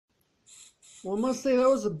Well, I must say that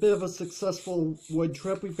was a bit of a successful wood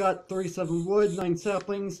trip. We've got 37 wood, 9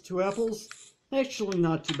 saplings, 2 apples. Actually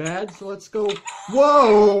not too bad, so let's go.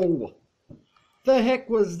 Whoa! The heck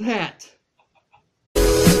was that?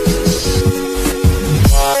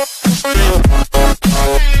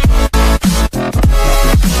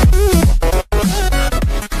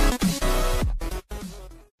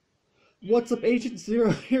 What's up, Agent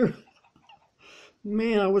Zero here?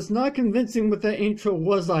 Man, I was not convincing with that intro,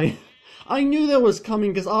 was I? I knew that was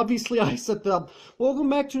coming because obviously I set that up. Welcome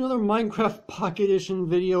back to another Minecraft Pocket Edition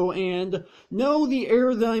video, and no, the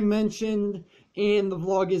error that I mentioned in the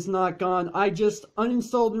vlog is not gone. I just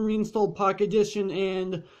uninstalled and reinstalled Pocket Edition,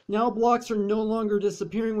 and now blocks are no longer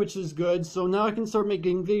disappearing, which is good, so now I can start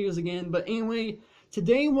making videos again. But anyway,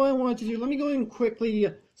 today what I wanted to do, let me go ahead and quickly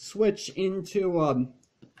switch into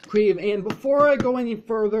creative, and before I go any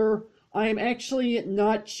further, I am actually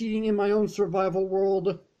not cheating in my own survival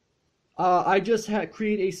world. I just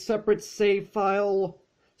create a separate save file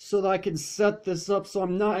so that I can set this up, so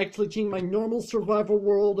I'm not actually cheating. My normal survival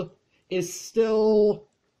world is still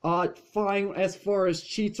fine as far as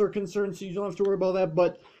cheats are concerned, so you don't have to worry about that.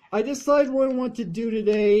 But I decided what I want to do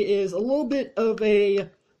today is a little bit of a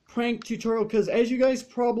prank tutorial, because as you guys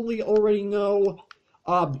probably already know,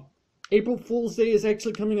 April Fool's Day is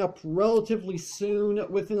actually coming up relatively soon,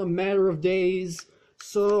 within a matter of days.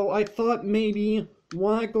 So I thought maybe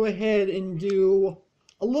why not go ahead and do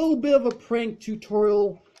a little bit of a prank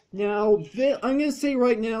tutorial. Now, I'm going to say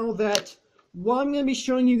right now that what I'm going to be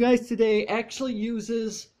showing you guys today actually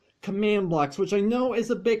uses command blocks, which I know is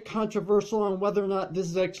a bit controversial on whether or not this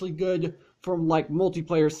is actually good for like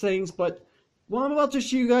multiplayer settings, but what I'm about to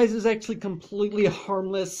show you guys is actually completely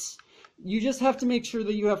harmless. You just have to make sure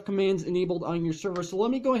that you have commands enabled on your server. So let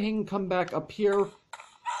me go ahead and come back up here.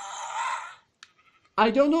 I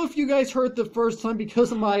don't know if you guys heard the first time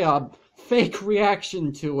because of my fake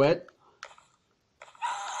reaction to it.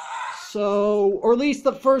 So, or at least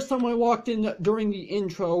the first time I walked in during the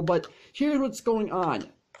intro, but here's what's going on.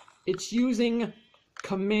 It's using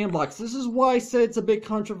command blocks. This is why I said it's a bit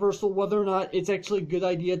controversial whether or not it's actually a good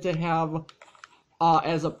idea to have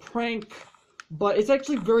as a prank. But it's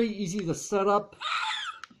actually very easy to set up,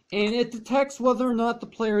 and it detects whether or not the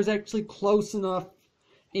player is actually close enough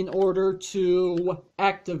in order to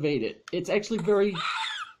activate it. It's actually very,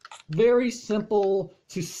 very simple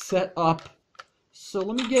to set up. So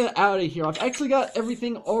let me get it out of here. I've actually got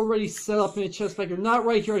everything already set up in a chest back here. Not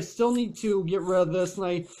right here. I still need to get rid of this, and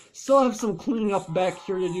I still have some cleaning up back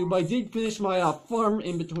here to do. But I did finish my farm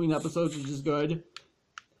in between episodes, which is good.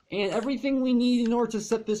 And everything we need in order to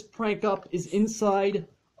set this prank up is inside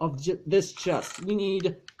of this chest. We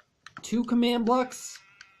need 2 command blocks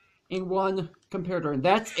and 1 comparator, and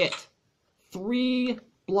that's it. 3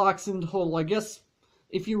 blocks in total, I guess,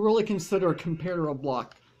 if you really consider a comparator a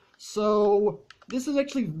block. So this is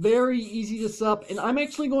actually very easy to set up, and I'm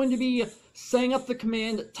actually going to be setting up the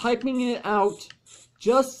command, typing it out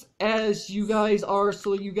just as you guys are,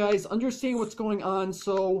 so you guys understand what's going on.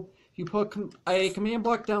 So you put a command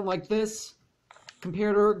block down like this,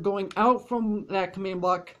 comparator going out from that command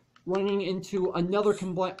block, running into another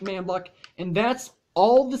command block, and that's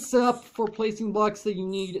all the setup for placing blocks that you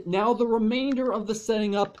need. Now the remainder of the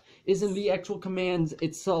setting up is in the actual commands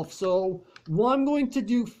itself. So what I'm going to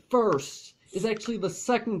do first is actually the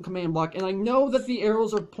second command block, and I know that the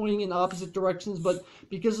arrows are pointing in opposite directions, but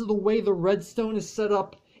because of the way the redstone is set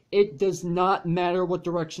up, it does not matter what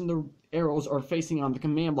direction the arrows are facing on the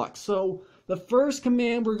command block. So the first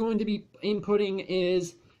command we're going to be inputting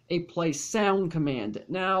is a play sound command.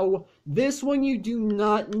 Now this one you do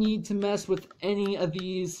not need to mess with any of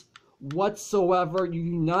these whatsoever. You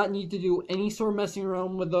do not need to do any sort of messing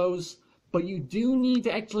around with those, but you do need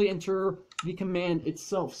to actually enter the command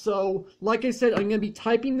itself. So like I said, I'm going to be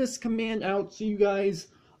typing this command out so you guys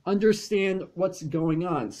understand what's going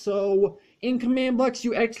on. So in command blocks,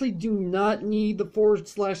 you actually do not need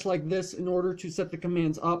the / like this in order to set the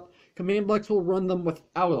commands up. Command blocks will run them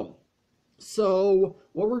without them. So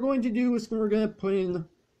what we're going to do is we're going to put in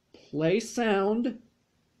play sound,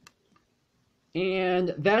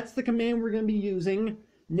 and that's the command we're going to be using.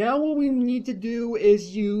 Now what we need to do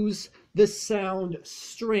is use the sound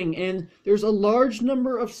string, and there's a large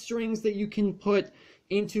number of strings that you can put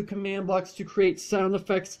into command blocks to create sound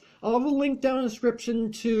effects. I'll have a link down in the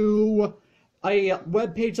description to a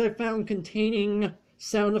web page I found containing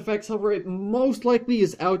sound effects. However, it most likely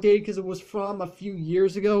is outdated because it was from a few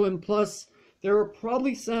years ago, and plus there are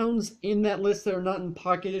probably sounds in that list that are not in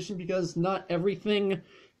Pocket Edition because not everything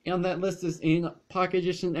on that list is in Pocket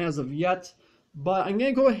Edition as of yet. But I'm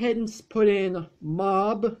going to go ahead and put in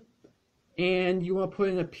mob, and you want to put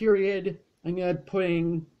in a period, I'm going to put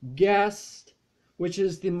in guest, which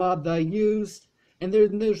is the mod that I used. And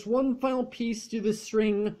then there's one final piece to the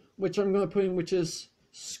string, which I'm going to put in, which is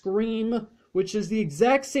scream, which is the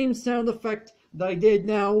exact same sound effect that I did.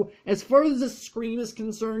 Now, as far as the scream is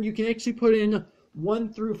concerned, you can actually put in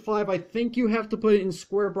 1 through 5. I think you have to put it in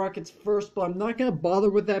square brackets first, but I'm not going to bother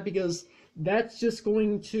with that because that's just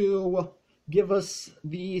going to give us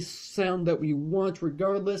the sound that we want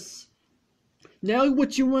regardless. Now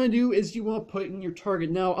what you want to do is you want to put in your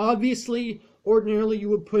target. Now obviously, ordinarily you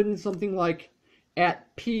would put in something like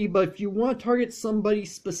 @P, but if you want to target somebody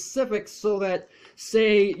specific so that,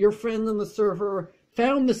 say, your friend on the server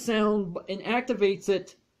found the sound and activates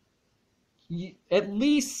it, at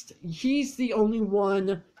least he's the only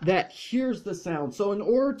one that hears the sound. So in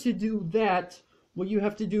order to do that, what you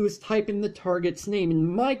have to do is type in the target's name. In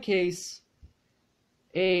my case,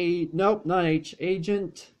 nope, not H,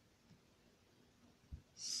 agent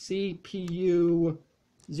CPU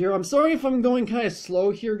 0. I'm sorry if I'm going kind of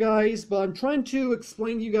slow here, guys, but I'm trying to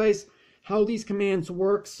explain to you guys how these commands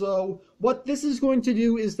work. So what this is going to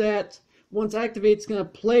do is that once activated, it's going to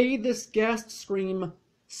play this guest scream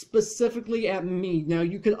specifically at me. Now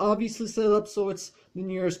you could obviously set it up so it's the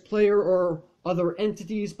nearest player or other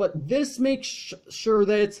entities, but this makes sure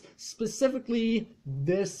that it's specifically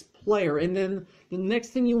this player. And then the next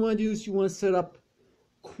thing you want to do is you want to set up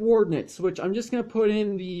coordinates, which I'm just going to put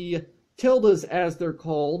in the tildes as they're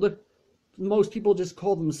called. Most people just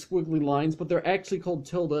call them squiggly lines, but they're actually called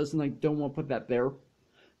tildes, and I don't want to put that there.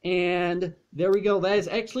 And there we go. That is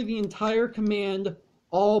actually the entire command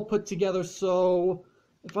all put together. So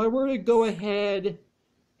if I were to go ahead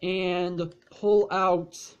and pull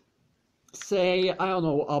out, say, I don't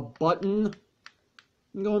know, a button.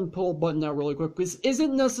 I'm going to pull a button out really quick. This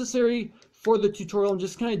isn't necessary for the tutorial. I'm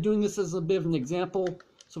just kind of doing this as a bit of an example.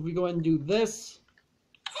 So if we go ahead and do this,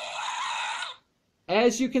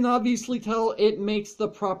 as you can obviously tell, it makes the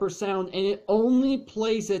proper sound, and it only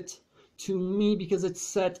plays it to me because it's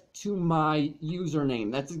set to my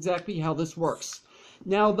username. That's exactly how this works.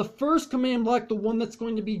 Now, the first command block, the one that's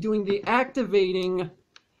going to be doing the activating,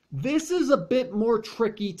 this is a bit more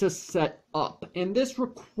tricky to set up, and this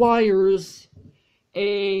requires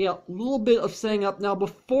a little bit of setting up. Now,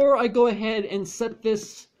 before I go ahead and set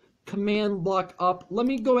this command block up, let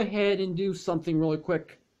me go ahead and do something really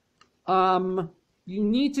quick. You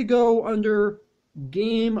need to go under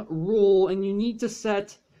game rule, and you need to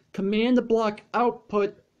set command block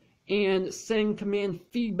output and send command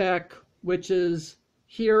feedback, which is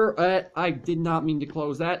here at, I did not mean to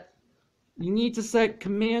close that. You need to set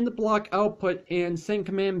command block output and send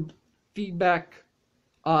command feedback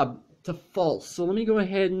to false. So let me go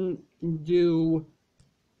ahead and do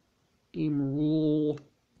game rule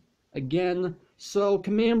again. So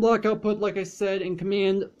command block output, like I said,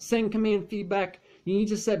 and send command feedback, you need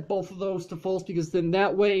to set both of those to false, because then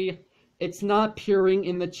that way it's not appearing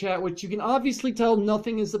in the chat, which you can obviously tell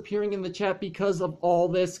nothing is appearing in the chat because of all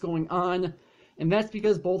this going on. And that's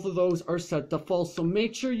because both of those are set to false. So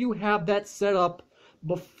make sure you have that set up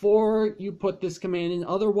before you put this command in.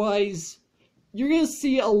 Otherwise, you're going to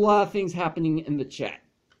see a lot of things happening in the chat.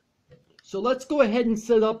 So let's go ahead and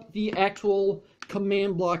set up the actual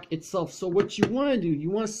command block itself. So what you want to do,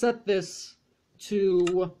 you want to set this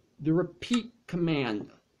to the repeat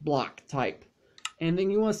command block type. And then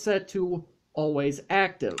you want to set to always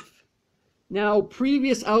active. Now,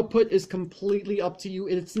 previous output is completely up to you.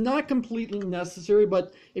 It's not completely necessary,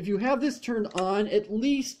 but if you have this turned on, at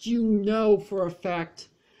least you know for a fact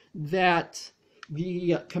that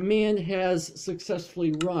the command has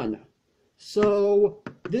successfully run. So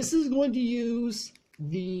this is going to use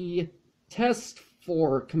the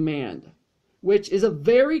test4 command, which is a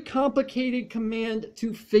very complicated command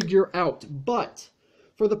to figure out. But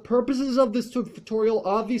for the purposes of this tutorial,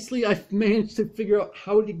 obviously I've managed to figure out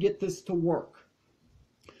how to get this to work.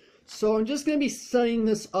 So I'm just going to be setting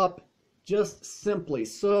this up just simply.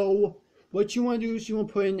 So what you want to do is you want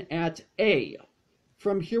to put in @A.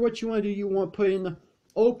 From here, what you want to do, you want to put in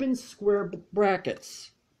open square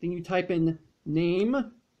brackets. Then you type in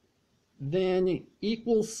name, then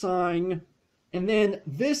 $, and then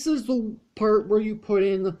this is the part where you put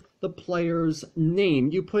in the player's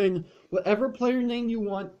name. You put in whatever player name you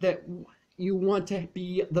want that you want to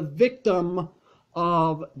be the victim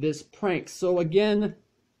of this prank. So again,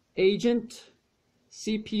 agent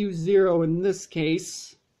CPU 0 in this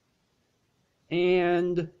case,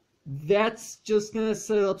 and that's just going to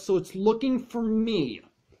set it up so it's looking for me.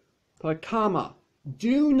 Put a comma.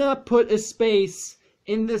 Do not put a space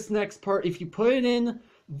in this next part. If you put it in,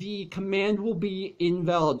 the command will be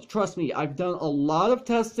invalid. Trust me, I've done a lot of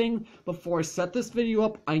testing before I set this video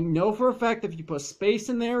up. I know for a fact if you put space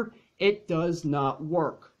in there, it does not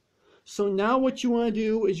work. So now what you want to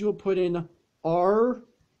do is you'll put in R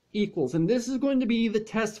equals, and this is going to be the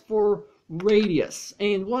test for radius.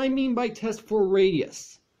 And what I mean by test for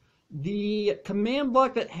radius, the command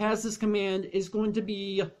block that has this command is going to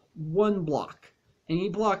be 1 block. Any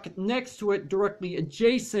block next to it directly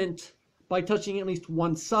adjacent by touching at least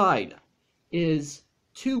one side is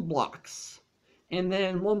 2 blocks. And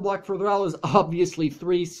then 1 block further out is obviously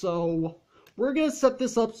 3. So we're going to set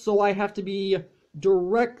this up so I have to be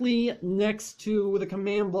directly next to the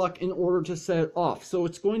command block in order to set it off. So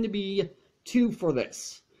it's going to be 2 for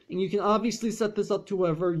this. And you can obviously set this up to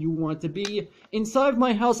wherever you want to be. Inside of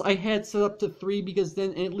my house, I had set up to 3 because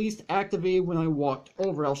then it at least activated when I walked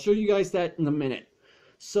over. I'll show you guys that in a minute.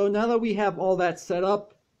 So now that we have all that set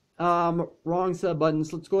up, wrong set of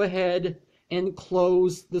buttons, let's go ahead and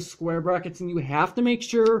close the square brackets. And you have to make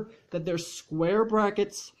sure that they're square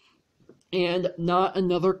brackets and not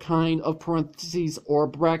another kind of parentheses or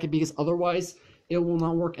bracket, because otherwise it will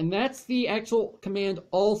not work. And that's the actual command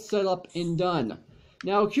all set up and done.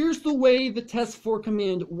 Now here's the way the test for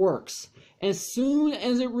command works. As soon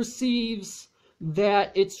as it receives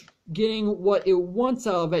that it's getting what it wants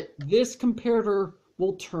out of it, this comparator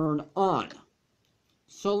will turn on.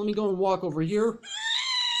 So let me go and walk over here.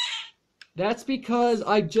 That's because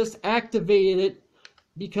I just activated it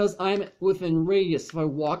because I'm within radius. If I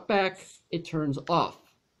walk back, it turns off.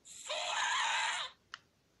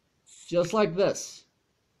 Just like this.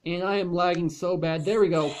 And I am lagging so bad. There we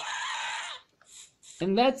go.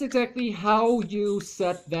 And that's exactly how you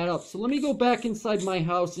set that up. So let me go back inside my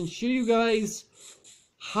house and show you guys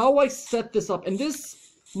how I set this up. And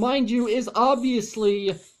this, mind you, is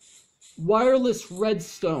obviously wireless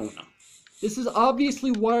redstone. This is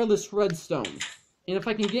obviously wireless redstone. And if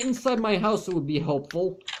I can get inside my house, it would be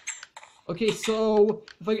helpful. Okay, so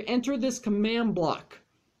if I enter this command block,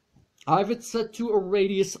 I have it set to a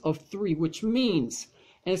radius of 3, which means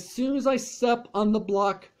as soon as I step on the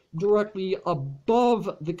block directly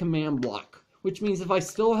above the command block, which means if I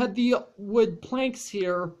still had the wood planks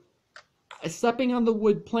here, stepping on the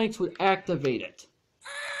wood planks would activate it.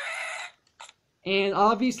 And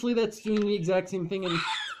obviously that's doing the exact same thing, and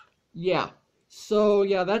yeah. So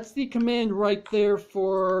yeah, that's the command right there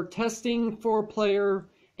for testing for a player,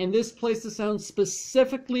 and this plays the sound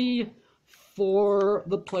specifically for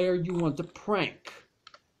the player you want to prank.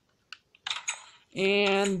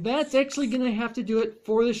 And that's actually going to have to do it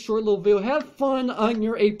for this short little video. Have fun on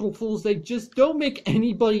your April Fool's Day. Just don't make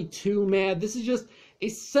anybody too mad. This is just a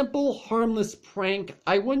simple, harmless prank.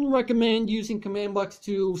 I wouldn't recommend using command blocks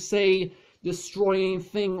to, say, destroy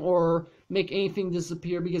anything or make anything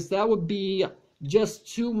disappear, because that would be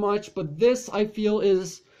just too much. But this, I feel,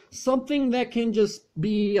 is something that can just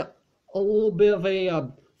be a little bit of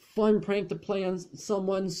a fun prank to play on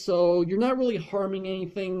someone, so you're not really harming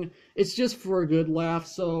anything. It's just for a good laugh.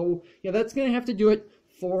 So yeah, that's gonna have to do it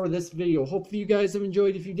for this video. Hopefully you guys have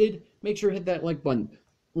enjoyed. If you did, make sure to hit that like button.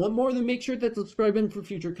 Want more, then make sure to subscribe in for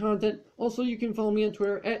future content. Also, you can follow me on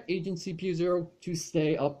Twitter at AgentCPU0 to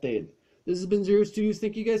stay updated. This has been Zero Studios.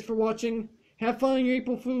 Thank you guys for watching. Have fun on your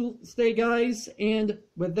April Fool's Day, guys, and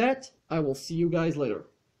with that, I will see you guys later.